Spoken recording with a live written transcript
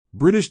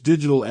British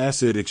digital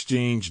asset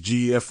exchange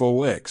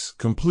GFOX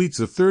completes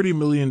a $30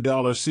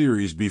 million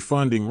Series B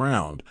funding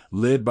round,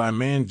 led by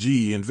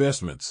Man-G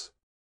Investments.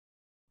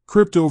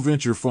 Crypto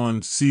venture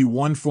fund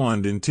C1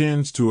 Fund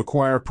intends to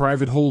acquire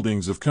private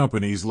holdings of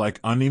companies like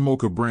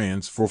Animoca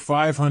Brands for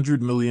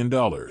 $500 million.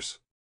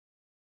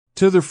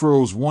 Tether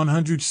froze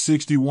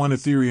 161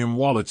 Ethereum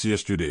wallets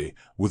yesterday,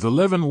 with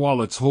 11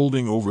 wallets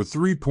holding over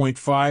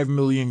 3.5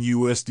 million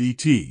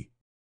USDT.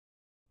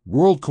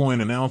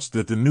 WorldCoin announced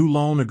that the new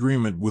loan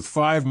agreement with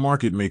 5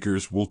 market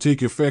makers will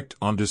take effect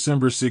on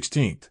December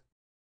 16th.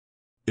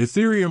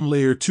 Ethereum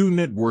Layer 2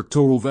 network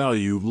total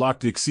value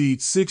locked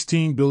exceeds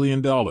 $16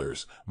 billion,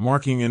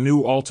 marking a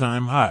new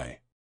all-time high.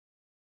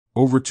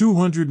 Over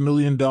 $200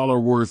 million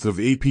worth of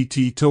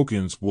APT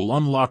tokens will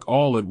unlock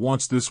all at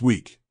once this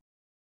week.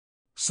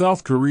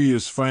 South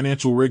Korea's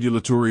financial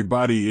regulatory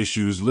body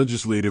issues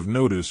legislative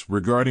notice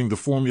regarding the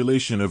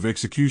formulation of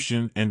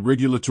execution and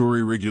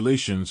regulatory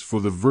regulations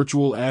for the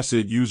Virtual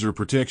Asset User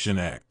Protection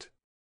Act.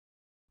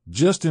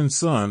 Justin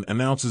Sun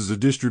announces a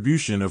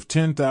distribution of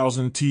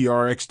 10,000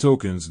 TRX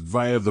tokens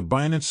via the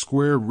Binance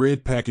Square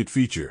Red Packet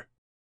feature.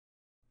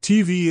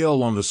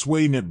 TVL on the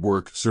Sway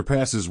network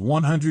surpasses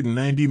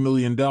 $190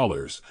 million,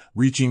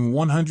 reaching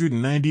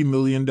 $190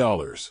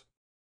 million.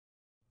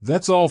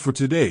 That's all for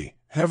today.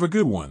 Have a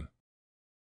good one.